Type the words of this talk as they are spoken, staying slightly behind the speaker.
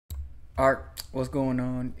Art, what's going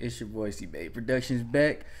on? It's your boy C Bay Productions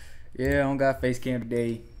back. Yeah, I don't got face cam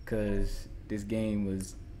today because this game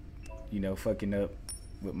was, fucking up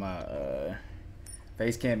with my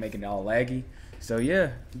face cam, making it all laggy. So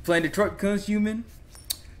yeah, we playing Detroit Becomes Human.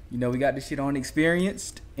 We got this shit on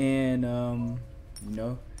experienced, and you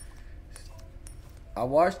know, I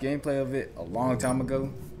watched gameplay of it a long time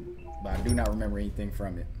ago, but I do not remember anything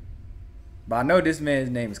from it. But I know this man's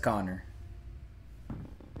name is Connor.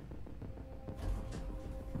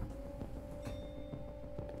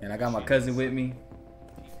 And I got my cousin with me.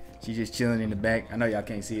 She's just chilling in the back. I know y'all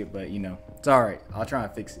can't see it, but it's alright. I'll try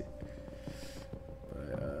and fix it.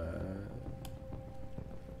 But,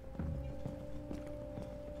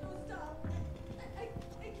 No, stop. I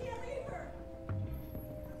can't leave her.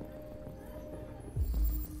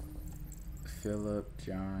 Philip,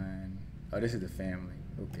 John. Oh, this is the family.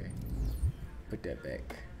 Okay. Put that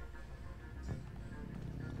back.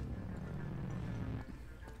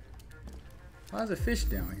 Why's a fish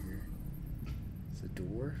down here? It's a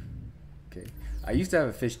dwarf. Okay. I used to have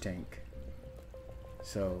a fish tank,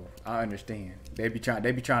 so I understand. They be trying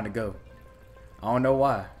to go. I don't know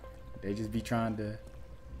why. They just be trying to.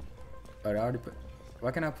 Oh, they already put.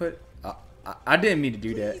 Why can I put? I didn't mean to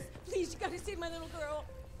do that. Please, you gotta save my little girl.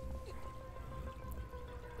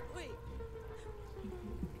 Wait.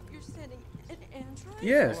 You're sending an android?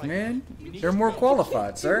 Yes, man. They're more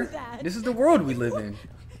qualified, sir. that. This is the world we live in.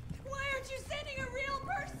 Why aren't you sending a real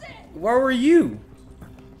person? Where were you?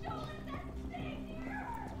 Show us that thing here.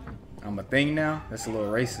 I'm a thing now? That's a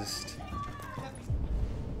little racist.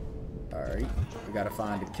 Alright, we gotta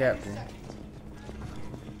find the captain.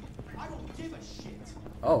 I don't give a shit.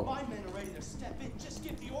 Oh. My men are ready to step in. Just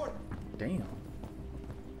give the order. Damn.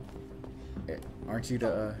 Aren't you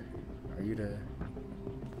the, are you the...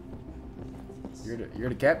 You're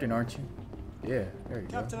the captain, aren't you? Yeah, there you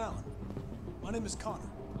Captain go. Allen, my name is Connor.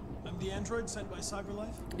 I'm the android sent by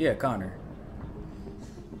CyberLife. Yeah, Connor.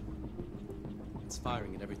 It's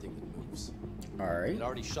firing at everything that moves. Alright. It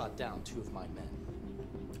already shot down 2 of my men.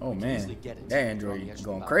 Oh We can man, easily get it. that Throw the android extra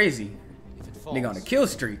going power. crazy. If it falls, Nigga on a kill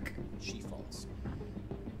streak. she falls.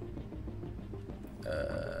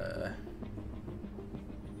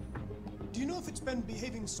 Do you know if it's been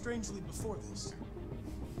behaving strangely before this?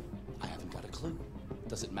 I haven't got a clue.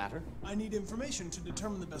 Does it matter? I need information to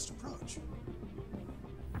determine the best approach.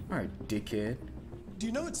 Alright, dickhead. Do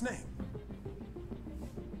you know its name?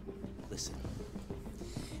 Listen.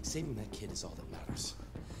 Saving that kid is all that matters.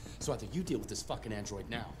 So either you deal with this fucking android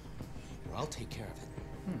now, or I'll take care of it.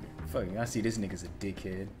 Fuck, I see this nigga's a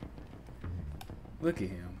dickhead. Look at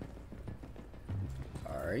him.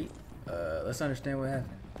 Alright, let's understand what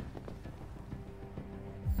happened.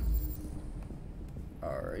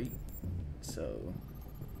 Alright, so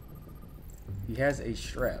he has a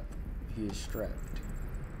strap. He is strapped.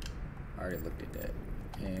 I already looked at that.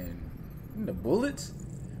 And the bullets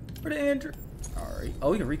for the android. Alright.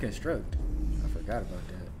 Oh, we can reconstruct. I forgot about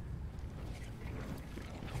that.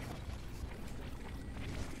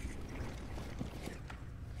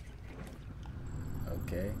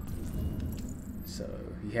 Okay. So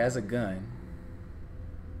he has a gun.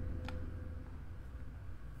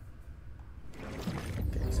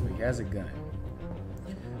 Okay, so he has a gun.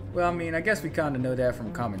 Well, I mean, I guess we kind of know that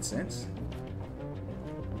from common sense.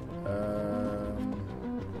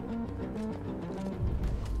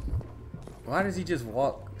 Why does he just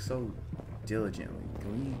walk so diligently?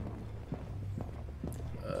 Can we?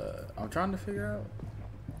 I'm trying to figure out.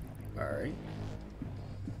 All right.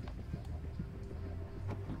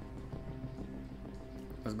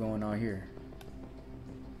 What's going on here?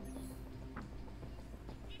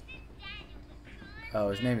 Oh,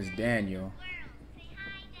 his name is Daniel.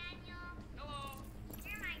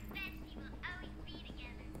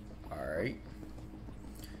 Alright.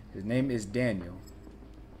 His name is Daniel.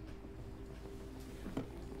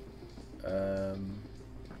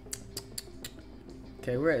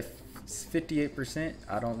 Okay, we're at 58%.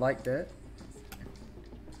 I don't like that.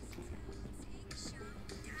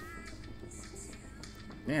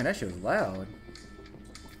 Man, that shit was loud.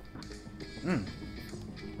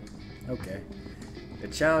 Okay. The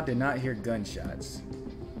child did not hear gunshots.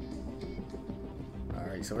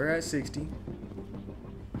 Alright, so we're at 60.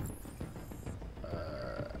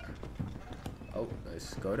 Oh,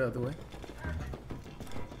 let's go the other way.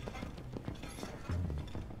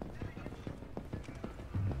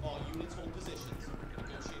 All units hold positions.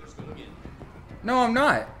 Negotiators going in. No, I'm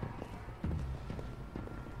not.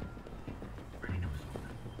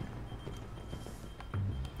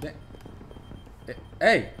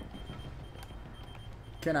 Hey.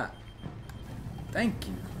 Can I? Thank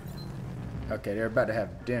you. Okay, they're about to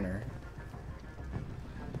have dinner.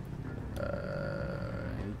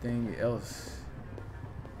 anything else?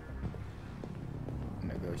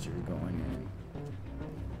 Negotiator going in.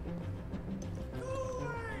 Go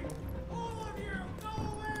away! All of you! Go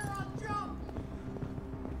away or I'll jump!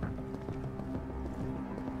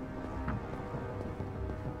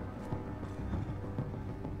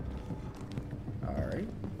 Alright.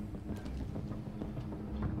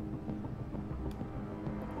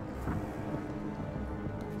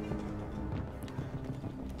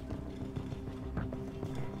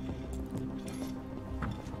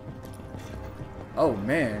 Oh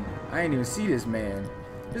man, I ain't even see this man.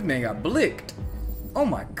 This man got blicked. Oh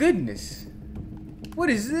my goodness. What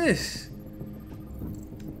is this?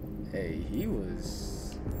 Hey, he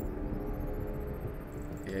was...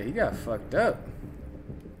 Yeah, he got fucked up.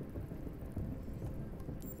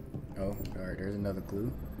 Oh, alright, there's another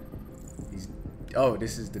clue. He's... Oh,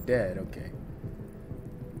 this is the dad, okay.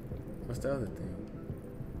 What's the other thing?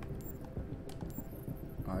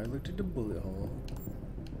 Alright, looked at the bullet hole.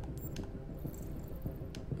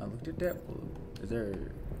 I looked at that bullet. Is there...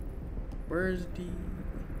 Where's the...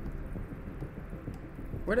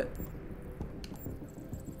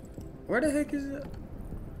 Where the heck is it?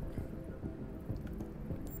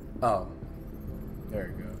 Oh.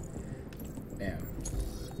 There we go. Damn.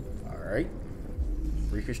 Alright.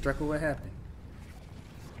 Reconstruct what happened.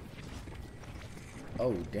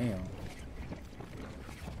 Oh, damn.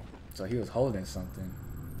 So he was holding something.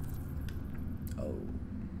 Oh.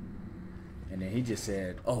 And then he just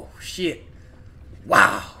said, oh, shit.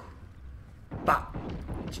 Wow. Bop.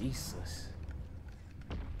 Jesus.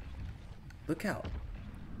 Look out.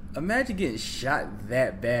 Imagine getting shot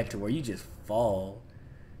that bad to where you just fall.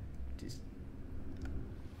 Just.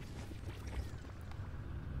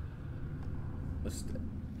 What's that?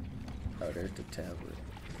 Oh, there's the tablet.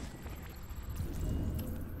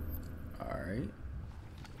 Alright.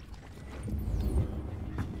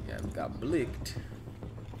 Yeah, we got blicked.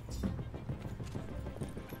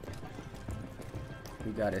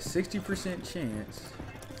 We got a 60% chance.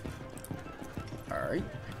 Alright.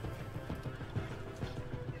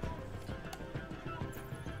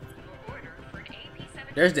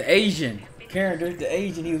 There's the Asian. Karen, there's the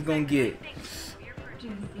Asian he was gonna get.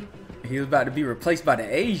 He was about to be replaced by the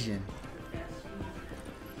Asian.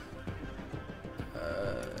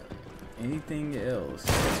 Anything else?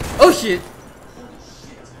 Oh shit!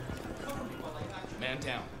 Man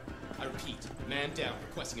down. I repeat, man down.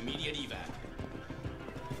 Requesting immediate evac.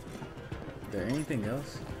 Is there anything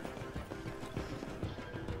else?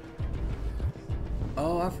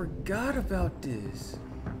 Oh, I forgot about this.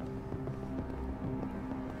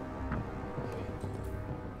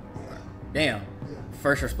 Damn.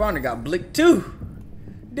 First responder got blicked too.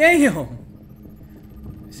 Damn.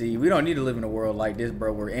 See, we don't need to live in a world like this,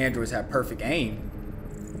 bro, where androids have perfect aim.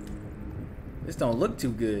 This don't look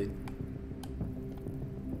too good.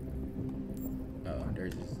 Oh,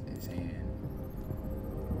 there's his hand.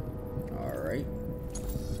 Alright.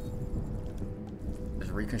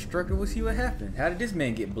 Let's reconstruct it. We'll see what happened. How did this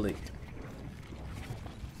man get blicked?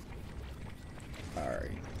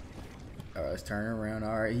 Alright. Alright, let's turn around.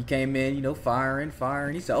 Alright, he came in, you know, firing.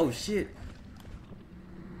 He said, oh shit.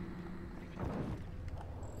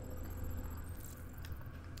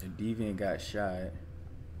 The deviant got shot.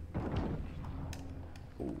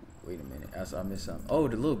 Oh, wait a minute. I missed something. Oh,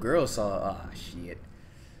 the little girl saw. Ah, shit.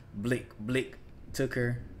 Blick took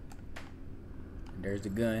her. There's the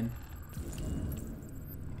gun.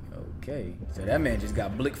 Okay, so that man just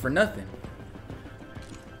got blicked for nothing.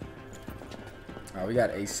 Alright, we got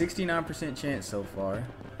a 69% chance so far.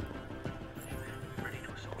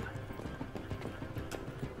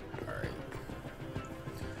 Alright.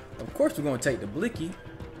 Of course we're gonna take the blicky.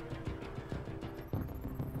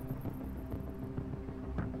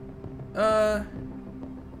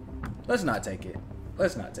 Let's not take it.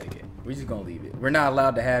 Let's not take it. We're just gonna leave it. We're not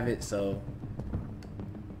allowed to have it, so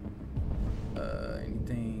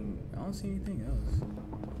anything, I don't see anything else.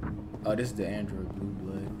 Oh, this is the android blue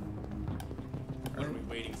blood. What are we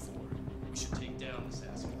waiting for? We should take down this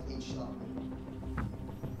asshole. He shot me.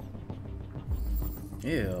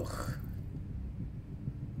 Ew.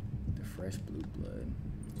 The fresh blue blood.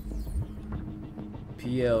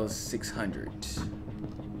 PL 600.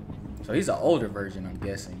 So he's an older version, I'm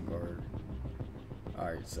guessing. Or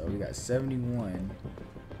alright, so we got 71.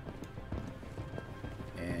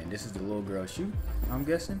 And this is the little girl shoot, I'm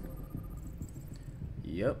guessing.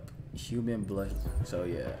 Yep. Human blood. So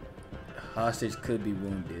yeah. Hostage could be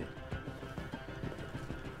wounded.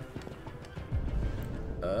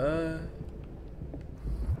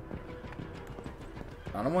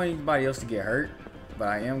 I don't want anybody else to get hurt, but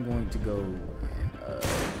I am going to go and,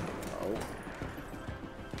 oh.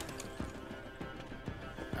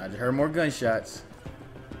 I just heard more gunshots.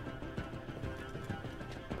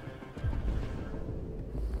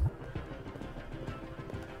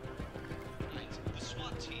 The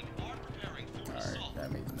SWAT team are preparing for an Alright, assault.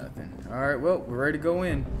 that means nothing. Alright, well, we're ready to go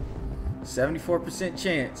in. 74%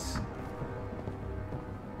 chance.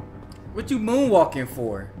 What you moonwalking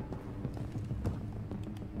for?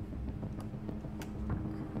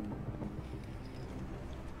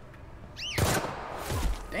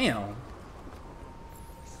 Damn.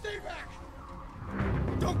 Stay back!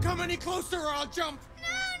 Don't come any closer or I'll jump! No,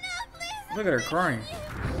 please. Look at her crying.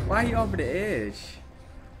 Why are you over the edge?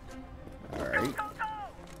 Alright.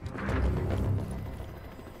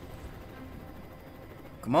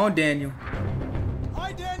 Come on, Daniel.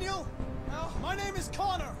 Hi, Daniel. My name is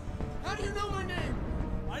Connor. How do you know my name?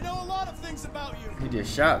 I know a lot of things about you. He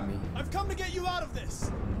just shot me. I've come to get you out of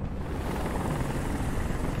this.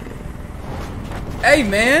 Hey,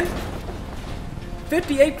 man.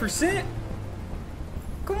 58%?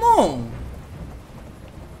 Come on.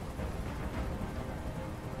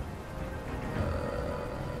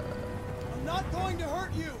 I'm not going to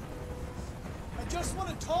hurt you. I just want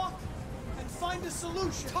to talk and find a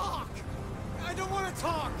solution. Talk! I don't want to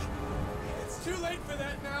talk! It's too late for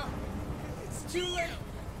that now. It's too late.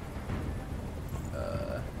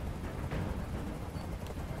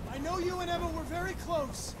 I know you and Emma were very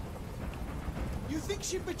close. You think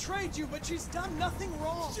she betrayed you, but she's done nothing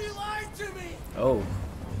wrong. She lied to me! Oh.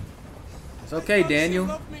 It's okay, I thought Daniel.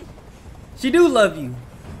 She loved me, She do love you.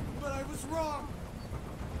 but I was wrong.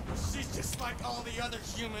 She's just like all the other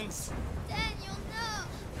humans. Daniel,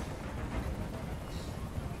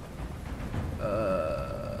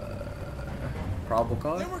 no. Probable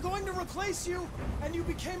cause? They were going to replace you, and you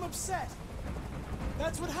became upset.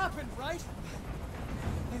 That's what happened, right?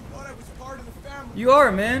 I thought I was part of the family. You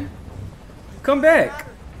are, man. Come back.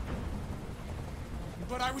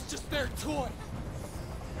 But I was just their toy.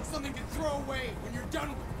 Something to throw away when you're done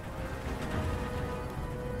with.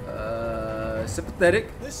 Sympathetic.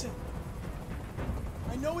 Listen,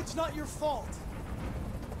 I know it's not your fault.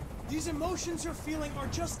 These emotions you're feeling are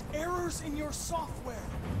just errors in your software.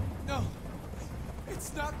 No,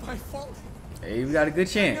 it's not my fault. Hey, we got a good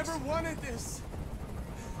I chance. never wanted this.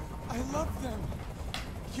 I love them.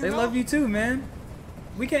 They love you too, man.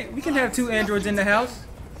 We can have two androids in the house.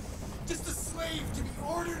 Just a slave to be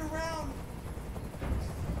ordered around.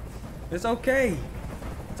 It's okay.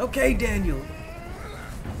 It's okay, Daniel.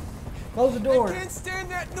 Close the door. I can't stand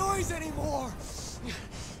that noise anymore.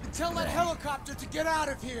 Tell that helicopter to get out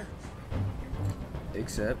of here.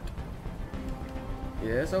 Except.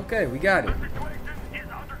 Yeah, it's okay. We got it.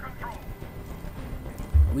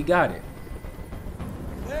 We got it.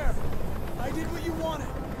 There, I did what you wanted.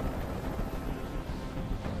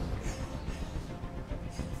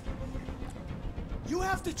 You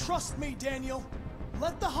have to trust me, Daniel.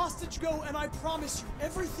 Let the hostage go, and I promise you,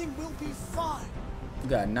 everything will be fine. You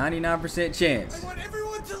got 99% chance. I want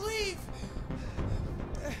everyone to leave.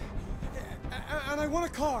 And I want a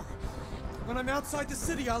car. When I'm outside the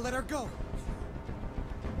city, I'll let her go.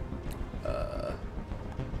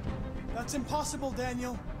 That's impossible,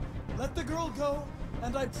 Daniel. Let the girl go,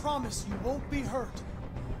 and I promise you won't be hurt.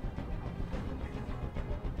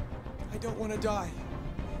 I don't want to die.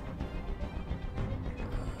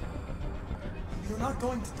 You're not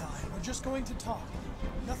going to die. We're just going to talk.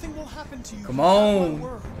 Nothing will happen to you. Come You have my on.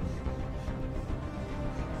 word.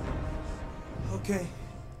 Okay.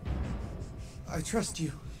 I trust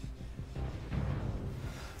you.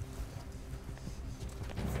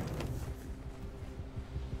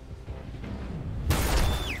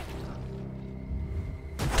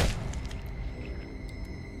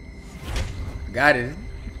 Got it.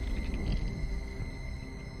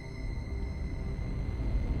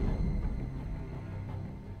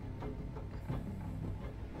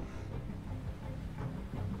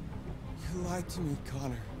 You lied to me,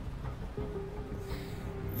 Connor.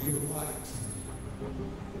 You lied to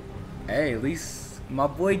me. Hey, at least my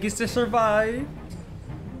boy gets to survive.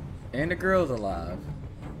 And the girl's alive.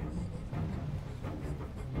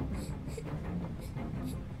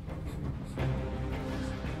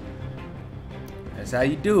 That's how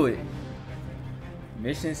you do it.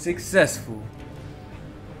 Mission successful.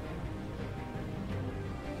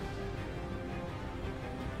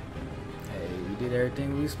 Hey, we did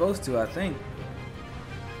everything we were supposed to, I think.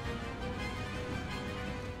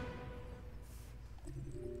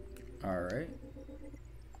 Alright.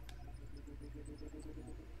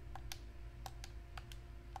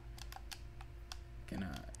 Can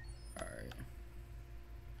I? Alright.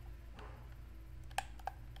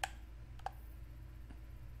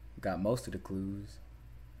 Got most of the clues.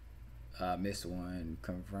 Missed one.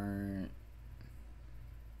 Confirm.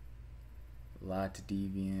 Lie to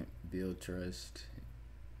deviant. Build trust.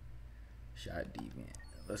 Shot deviant.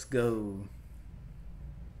 Let's go.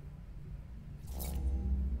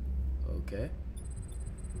 Okay.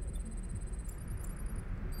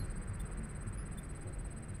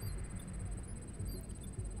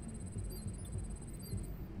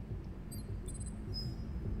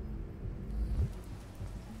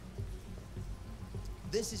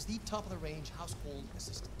 This is the top-of-the-range household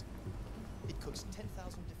assistant. It cooks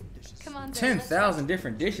 10,000 different dishes. Come on, 10,000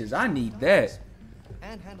 different dishes. I need that.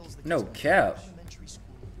 And handles the No kids' cap. elementary school.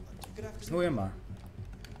 Good afternoon. Who am I?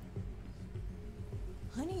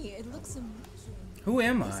 Honey, it looks amazing. Who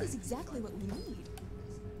am This I? is exactly what we need.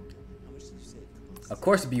 How much did you save? Of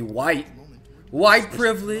course, it'd be white. Moment, we're doing White special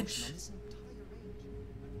privilege. promotion on this entire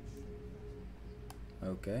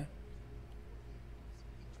range. Okay.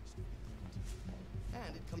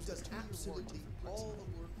 And it comes with absolutely all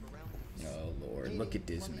the work around the house. Oh Lord, look at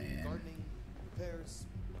this Plumbing, man. gardening, repairs.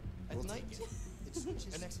 At night, it's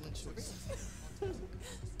an excellent choice.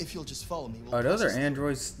 If you'll just follow me, we'll Oh, those are process the-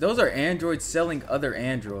 androids. Those are androids selling other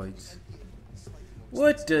androids.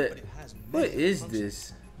 What but the? it has What many is functions.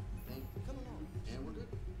 this? Come along. And we're good.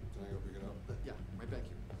 Can I go pick it up? Yeah, right back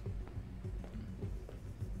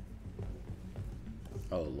here.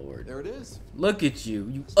 Oh Lord. There it is. Look at you,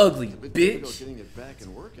 you ugly A bit difficult bitch. getting it back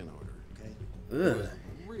in working order. Okay. It Ugh. was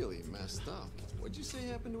really messed up. What'd you say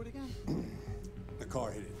happened to it again? The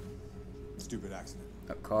car hit it. Stupid accident.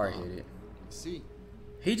 A car hit it. See,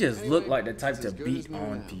 He just anyway, looked like the type it's to as good beat as new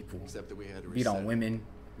on now, people, except that we had to beat on reset it, women.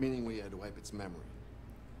 meaning we had to wipe its memory.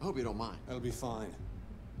 I hope you don't mind. That'll be fine.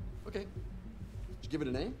 Okay. Did you give it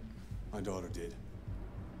a name? My daughter did.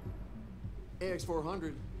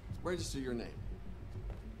 AX400. Register your name.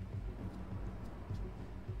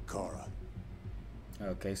 Kara.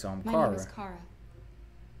 Okay, so I'm My name Kara. is Kara.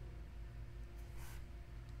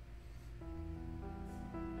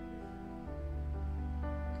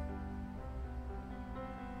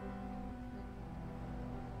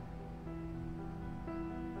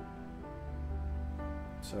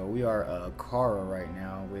 So we are Kara right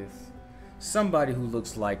now with somebody who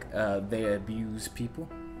looks like they abuse people.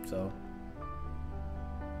 So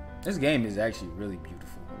this game is actually really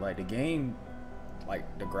beautiful. Like the game,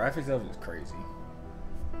 like the graphics of it is crazy.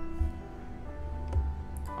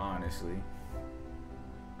 Honestly,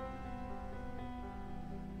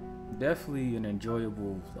 definitely an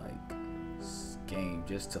enjoyable like game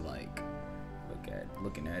just to like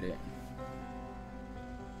looking at it.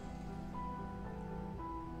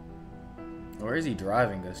 Where is he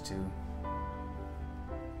driving us to?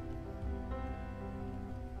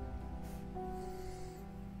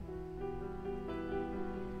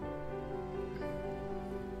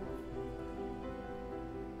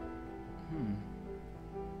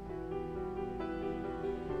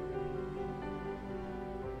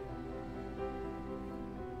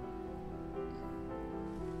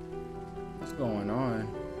 What's going on?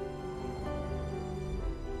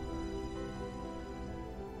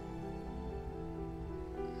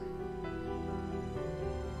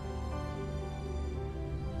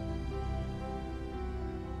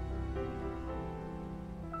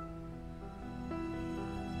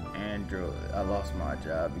 Android. I lost my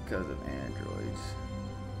job because of androids.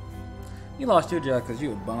 You lost your job because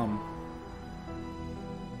you a bum.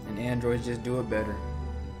 And androids just do it better.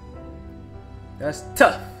 That's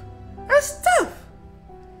tough. That's tough.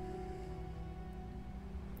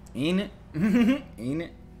 Ain't it? Ain't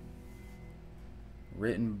it?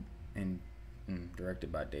 Written and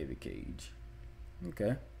directed by David Cage.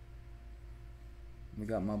 Okay. We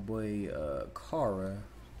got my boy Kara.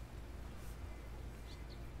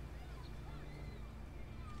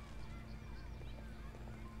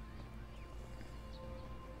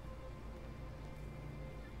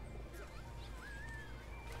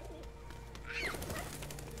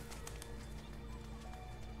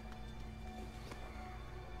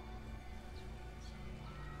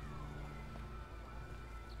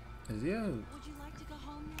 Is he a... Would you like to go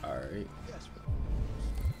home now? Alright. Yes.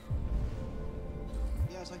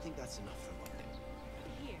 Yes, I think that's enough for one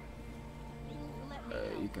day. Here. Let me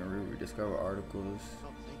You help. can rediscover articles.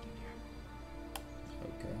 Oh, thank you,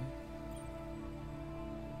 dear. Okay.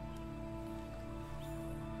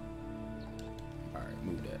 Alright,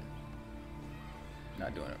 move that.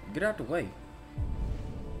 Not doing it. Get out the way.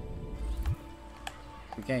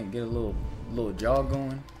 We can't get a little jog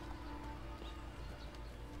going.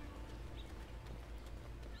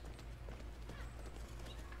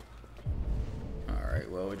 Alright,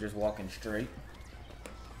 well, we're just walking straight.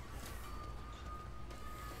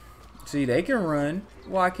 See, they can run.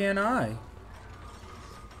 Why can't I?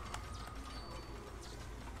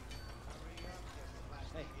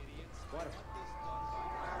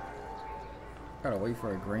 Gotta wait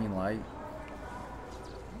for a green light.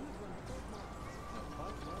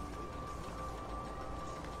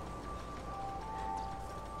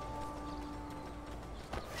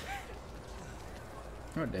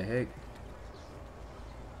 What the heck?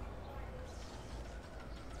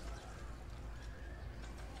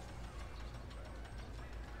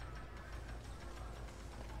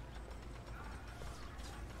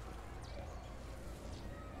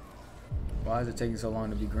 Why is it taking so long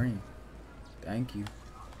to be green? Thank you.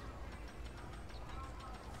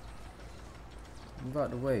 Move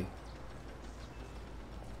out the way.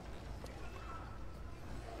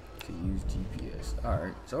 To use GPS.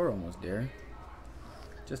 Alright, so we're almost there.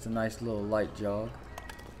 Just a nice little light jog.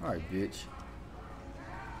 Alright, bitch.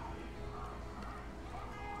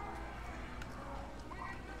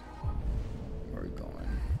 Where are we going?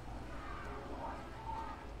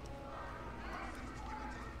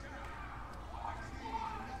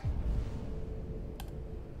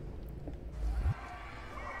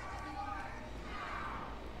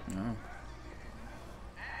 No.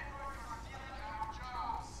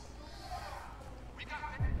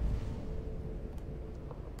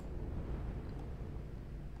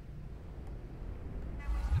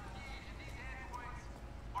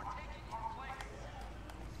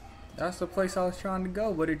 That's the place I was trying to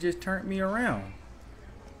go, but it just turned me around.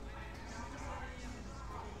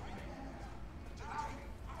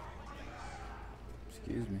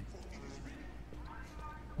 Excuse me.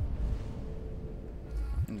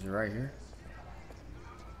 Is it right here?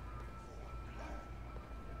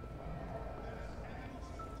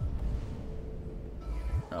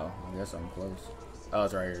 Oh, I guess I'm close. Oh,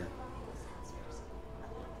 it's right here.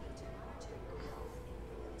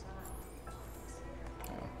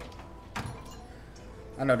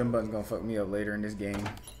 I know them buttons gonna fuck me up later in this game.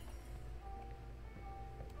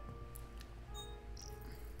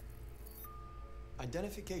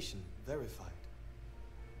 Identification verified.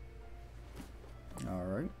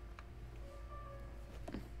 Alright.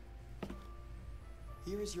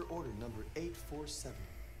 Here is your order number 847.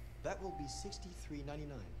 That will be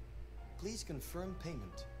 $63.99. Please confirm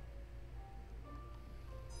payment.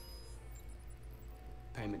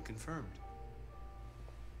 Payment confirmed.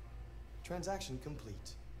 Transaction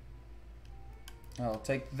complete. I'll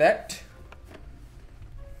take that.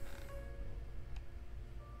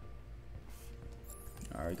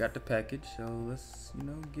 Alright, got the package, so let's, you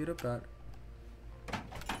know, get up out.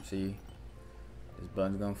 See, this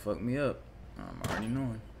button's gonna fuck me up. I'm already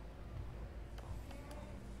knowing.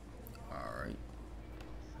 Alright.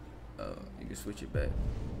 You can switch it back.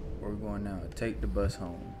 Where we going now? Take the bus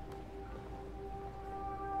home.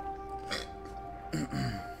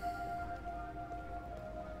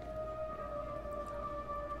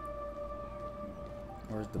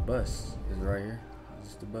 Where's the bus? Is it right here? Is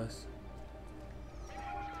this the bus?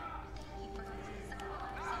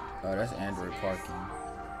 Oh, that's Android parking.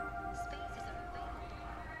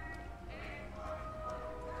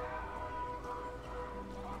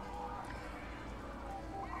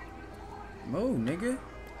 Move, nigga.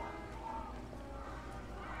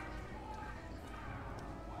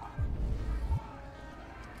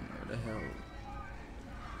 Where the hell?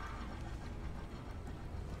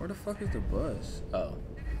 Where the fuck is the bus? Oh.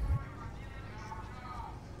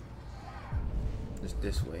 It's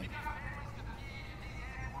this way.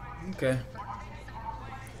 Okay.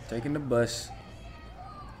 Taking the bus.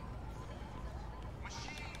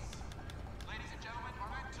 Ladies and gentlemen, are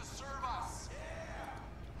meant to serve us,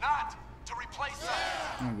 not to replace us.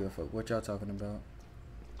 I don't give a fuck what y'all talking about.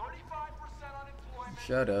 35% unemployment.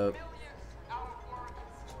 Shut up. Millions out of work.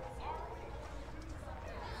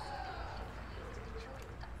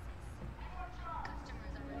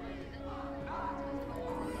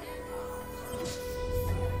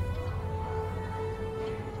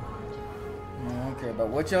 I don't care about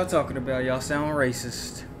what y'all talking about. Y'all sound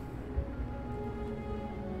racist.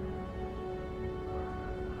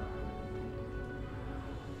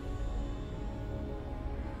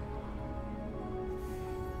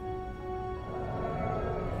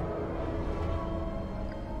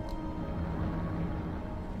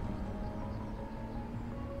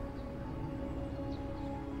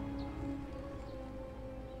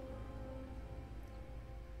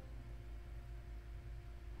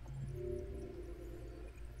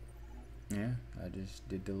 Yeah, I just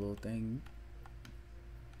did the little thing.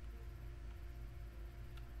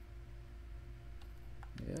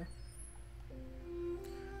 Yeah.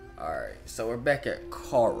 Alright, so we're back at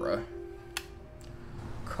Kara.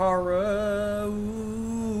 Kara.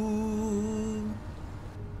 Ooh.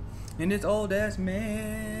 And this old ass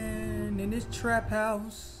man in this trap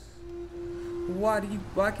house. Why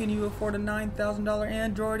can you afford a $9,000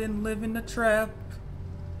 Android and live in the trap?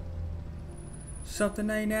 Something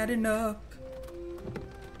ain't adding up.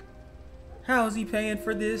 How is he paying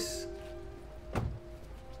for this?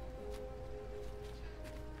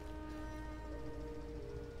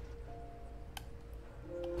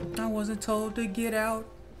 I wasn't told to get out.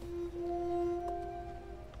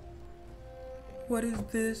 What is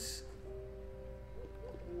this?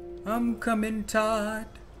 I'm coming, Todd.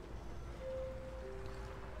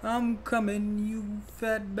 I'm coming, you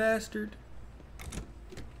fat bastard.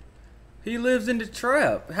 He lives in the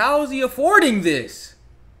trap. How is he affording this?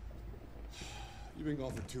 You've been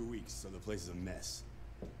gone for 2 weeks, so the place is a mess.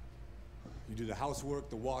 You do the housework,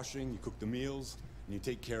 the washing, you cook the meals, and you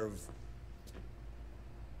take care of...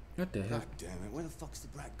 What the hell? God damn it, where the fuck's the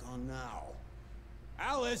brat gone now?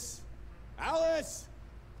 Alice! Alice!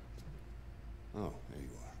 Oh, there you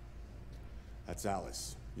are. That's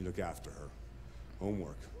Alice. You look after her.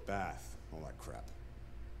 Homework, bath, all that crap.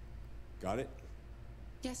 Got it?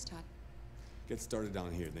 Yes, Todd. Get started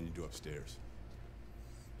down here, then you do upstairs.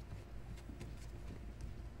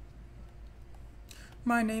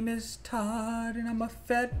 My name is Todd, and I'm a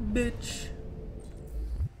fat bitch.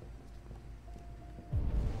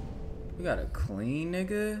 We gotta clean,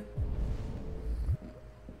 nigga.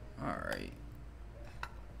 Alright.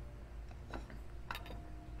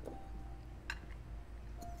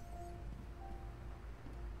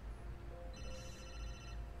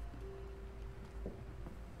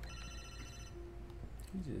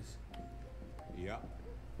 Jesus. Yeah.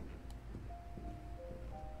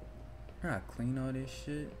 I gotta clean all this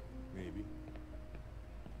shit. Maybe.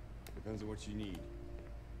 Depends on what you need.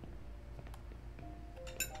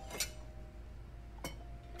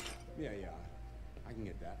 Yeah, I can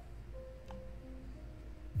get that.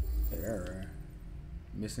 Error.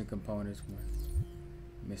 Missing components.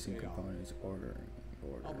 Missing Yeah. components. Order.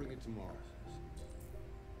 I'll bring it tomorrow.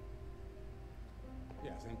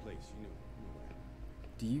 Yeah, same place. You know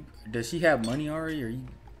where. Does she have money already, or you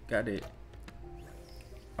got it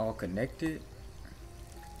all connected?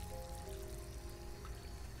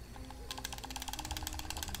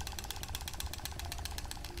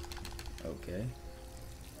 Okay.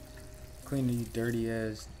 Clean these dirty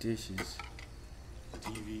ass dishes.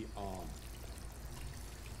 TV on.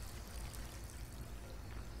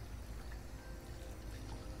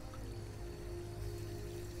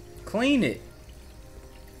 Clean it.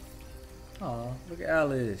 Oh, look at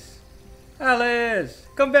Alice. Alice!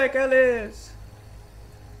 Come back, Alice!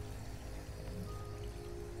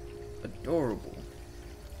 Adorable.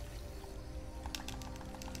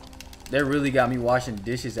 They really got me washing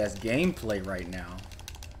dishes as gameplay right now.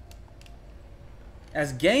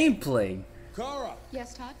 As gameplay. Kara,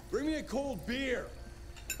 Yes, Todd? bring me a cold beer.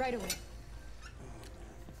 Right away.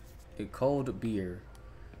 A cold beer.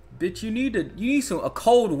 Bitch, you need a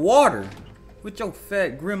cold water with your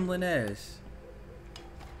fat gremlin ass.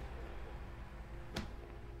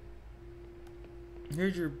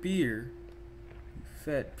 Here's your beer, you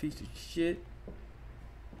fat piece of shit.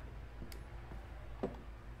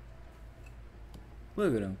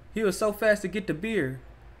 Look at him. He was so fast to get the beer.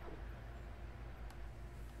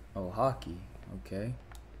 Oh, hockey. Okay.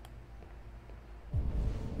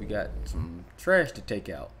 We got some trash to take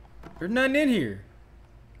out. There's nothing in here.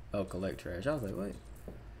 Oh, collect trash. I was like, what?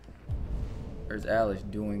 There's Alice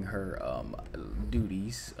doing her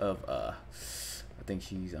duties of I think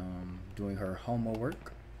she's doing her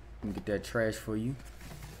homework. Let me get that trash for you.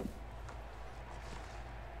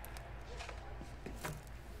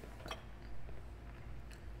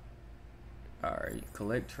 Alright,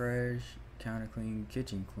 collect trash, counter clean,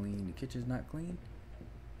 kitchen clean. The kitchen's not clean?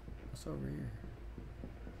 What's over here?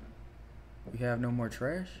 We have no more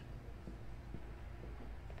trash?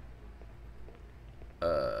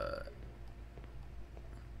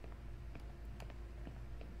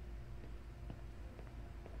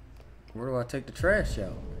 Where do I take the trash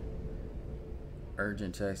out?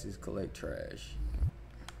 Urgent taxes, collect trash.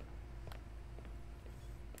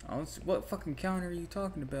 I don't see, what fucking counter are you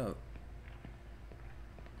talking about?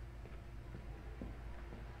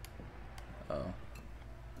 Oh.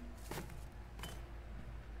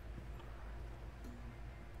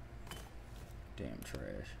 Damn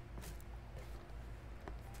trash.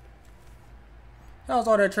 How's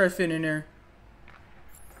all that trash fitting in there?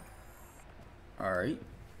 Alright.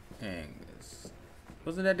 Angus.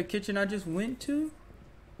 Wasn't that the kitchen I just went to?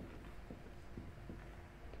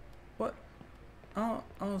 What? I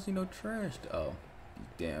don't see no trash. Oh,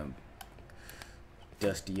 damn.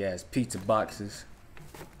 Dusty ass pizza boxes.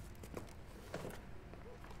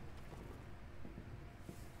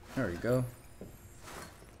 There we go.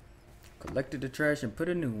 Collected the trash and put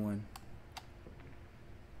a new one.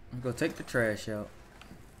 I'm gonna go take the trash out.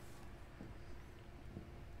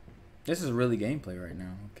 This is really gameplay right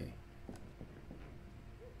now. Okay.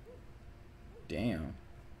 Damn.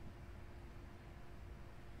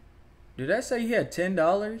 Did that say he had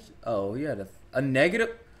 $10? Oh, he had a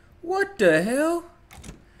negative. What the hell?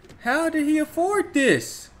 How did he afford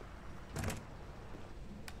this?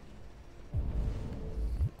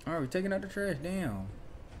 All right, we're taking out the trash. Damn.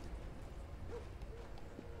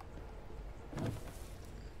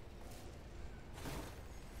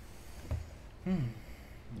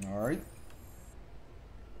 All right.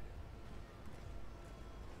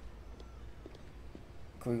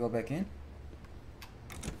 Can we go back in?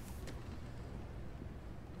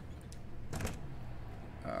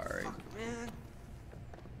 All right. Fuck, man.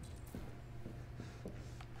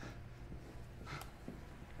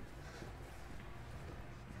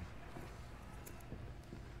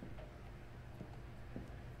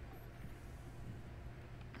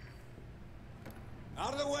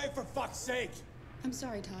 Out of the way, for fuck's sake! I'm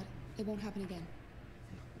sorry, Todd. It won't happen again.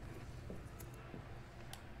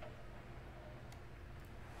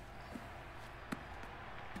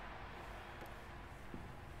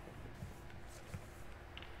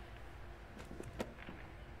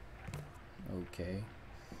 Okay.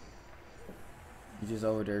 You just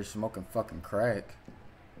over there smoking fucking crack.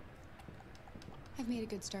 I've made a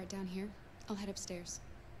good start down here. I'll head upstairs.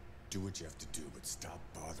 Do what you have to do, but stop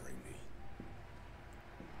bothering me.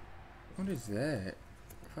 What is that?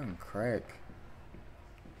 Fucking crack.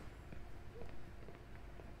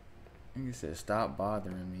 You said stop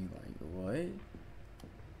bothering me. Like, what?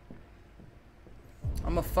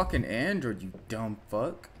 I'm a fucking android, you dumb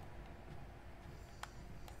fuck.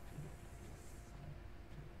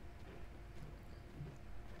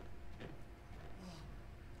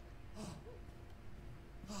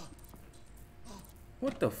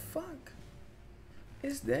 What the fuck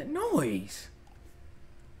is that noise?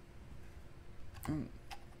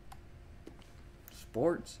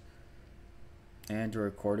 Sports.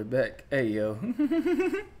 Android quarterback. Hey, yo.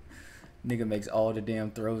 Nigga makes all the damn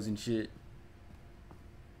throws and shit.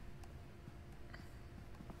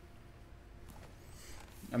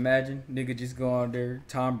 Imagine nigga just go on there,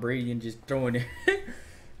 Tom Brady, and just throwing it.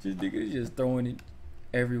 Just nigga just throwing it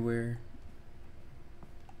everywhere.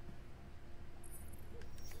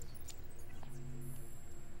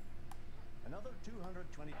 Another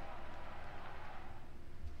 220.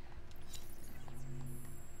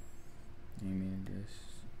 I mean, this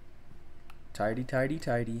tidy, tidy,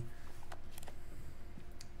 tidy.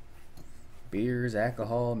 Beers,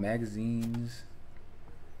 alcohol, magazines.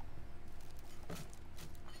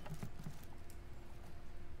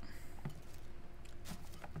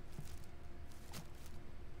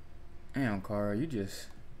 Damn, Cara, you just...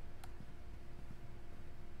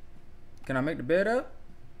 Can I make the bed up?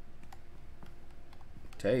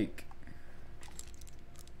 Take.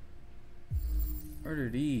 What are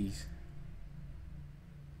these?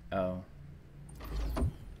 Oh.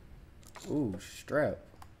 Ooh, strap.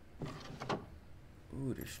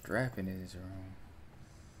 Ooh, the strapping is wrong.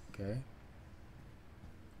 Okay.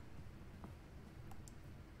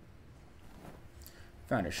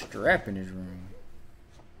 Found a strap in his room.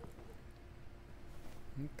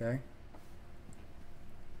 Okay.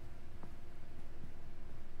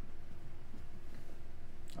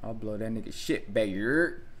 I'll blow that nigga shit back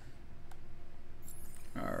here.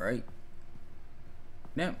 Alright.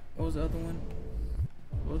 Now, what was the other one?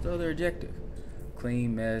 What was the other objective?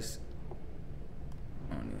 Clean mess.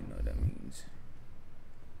 I don't even know what that means.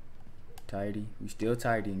 Tidy. We still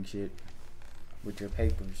tidying shit with your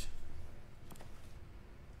papers.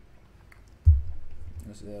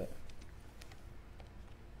 What's that?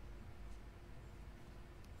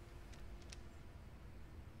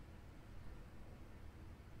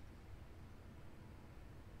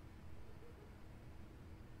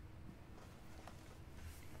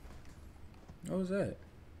 What was that?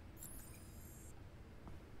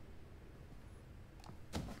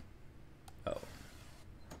 Oh.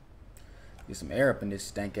 Get some air up in this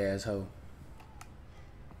stank ass hoe.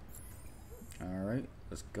 Alright,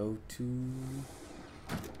 let's go to...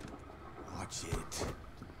 Watch it.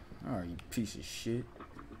 Alright, you piece of shit.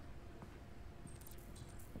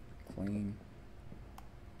 Clean.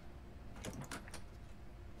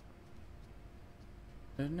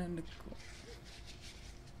 There's nothing to...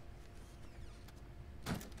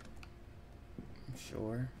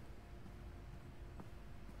 Sure.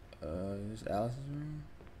 This is Alice's room.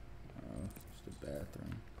 Oh, it's the bathroom.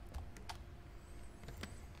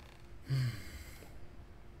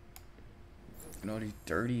 all these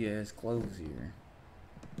dirty ass clothes here.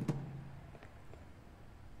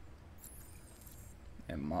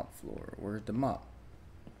 And mop floor. Where's the mop?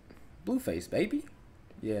 Blueface, baby.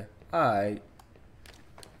 Yeah. Alright.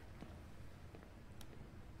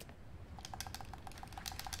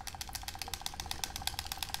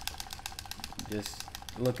 Just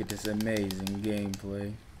look at this amazing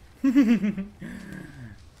gameplay.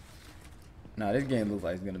 Nah, this game looks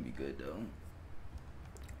like it's gonna be good though.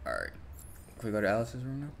 Alright. Can we go to Alice's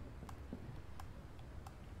room now?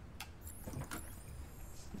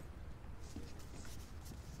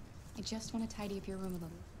 I just want to tidy up your room a little.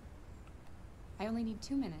 I only need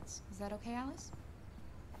 2 minutes. Is that okay, Alice?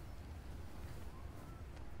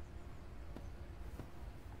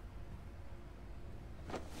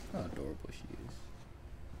 How adorable she is.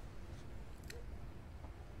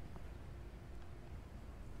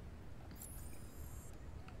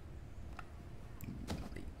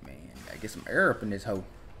 Man, gotta get some air up in this hoe.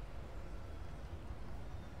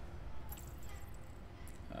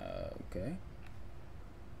 Okay.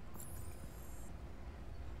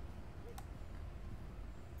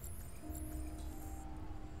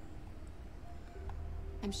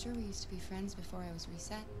 I'm sure we used to be friends before I was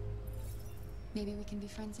reset. Maybe we can be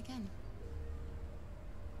friends again.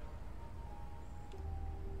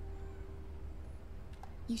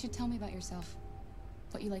 You should tell me about yourself.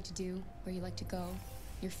 What you like to do, where you like to go,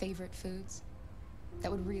 your favorite foods.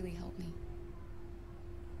 That would really help me.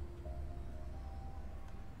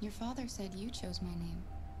 Your father said you chose my name.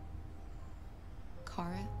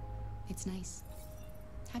 Kara. It's nice.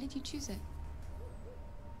 How did you choose it?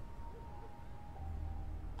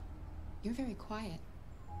 You're very quiet.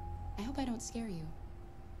 I hope I don't scare you.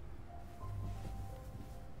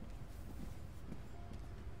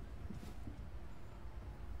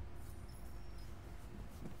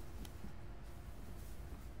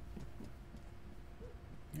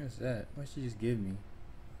 What's that? What'd she just give me?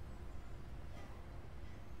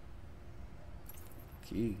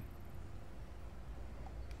 Key.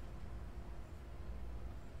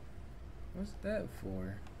 What's that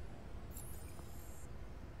for?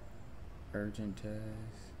 Urgent task.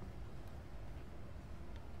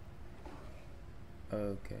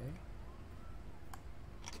 Okay.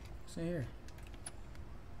 What's in here?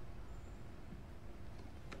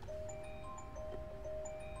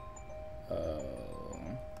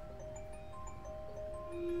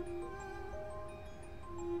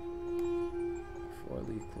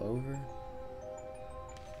 Four-leaf clover.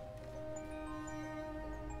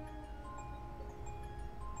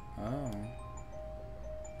 Oh.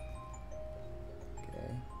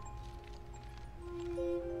 Okay.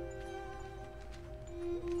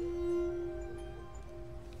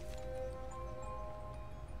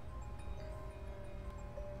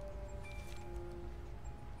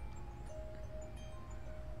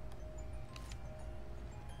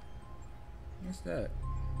 What's that?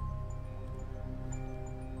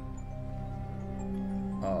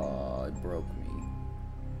 Oh, it broke me.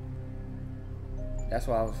 That's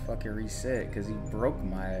why I was fucking reset, because he broke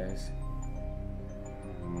my ass.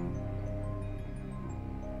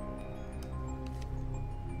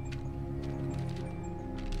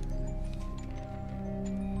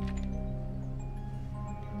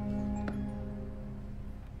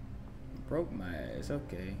 Broke my ass,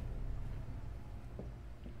 okay.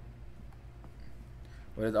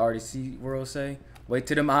 What does RDC World say? Wait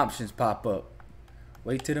till them options pop up.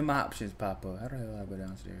 Wait till them options pop up. How the hell do I go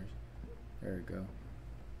downstairs? There we go.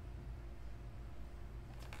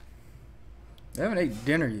 They haven't ate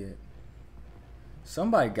dinner yet.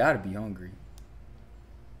 Somebody gotta be hungry.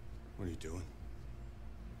 What are you doing?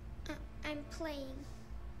 I'm playing.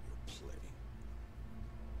 You're playing.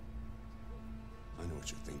 I know what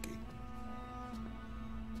you're thinking.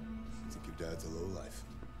 You think your dad's a lowlife?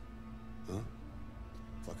 Huh?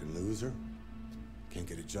 Fucking loser? Can't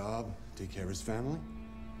get a job, take care of his family?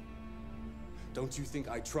 Don't you think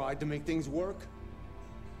I tried to make things work?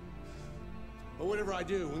 But whatever I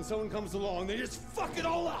do, when someone comes along, they just fuck it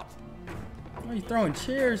all up! What are you throwing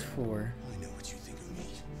chairs for? I know what you think of me.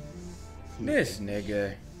 This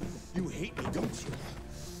nigga. You hate me, don't you?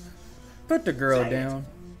 Put the girl Say it. down.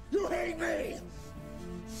 You hate me!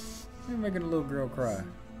 You're making a little girl cry.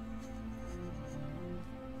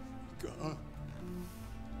 God.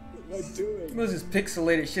 What am I doing? What's this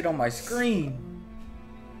pixelated shit on my screen?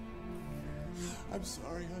 I'm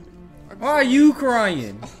sorry, honey. Why are you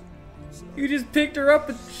crying? You just picked her up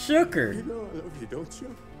and shook her. You know I love you, don't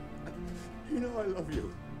you? You know I love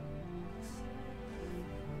you.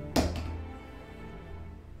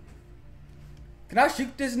 Can I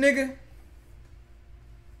shoot this nigga?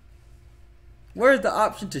 Where's the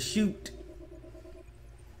option to shoot?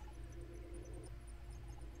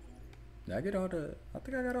 Did I get all the? I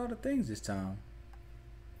think I got all the things this time.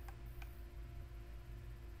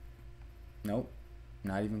 Nope,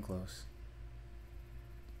 not even close.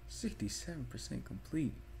 67%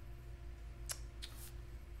 complete.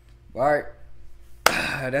 Alright,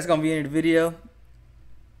 that's gonna be the end of the video.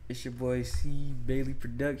 It's your boy C Bailey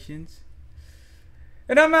Productions,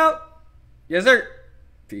 and I'm out. Yes sir.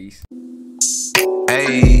 Peace.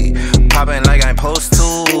 Hey, poppin' like I'm supposed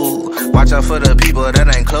to. Watch out for the people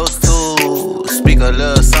that ain't close to. Speak a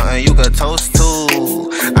little something you could toast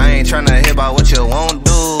to. I ain't tryna hear about what you won't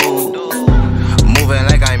do. Moving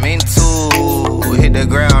like I mean to. Hit the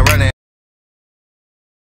ground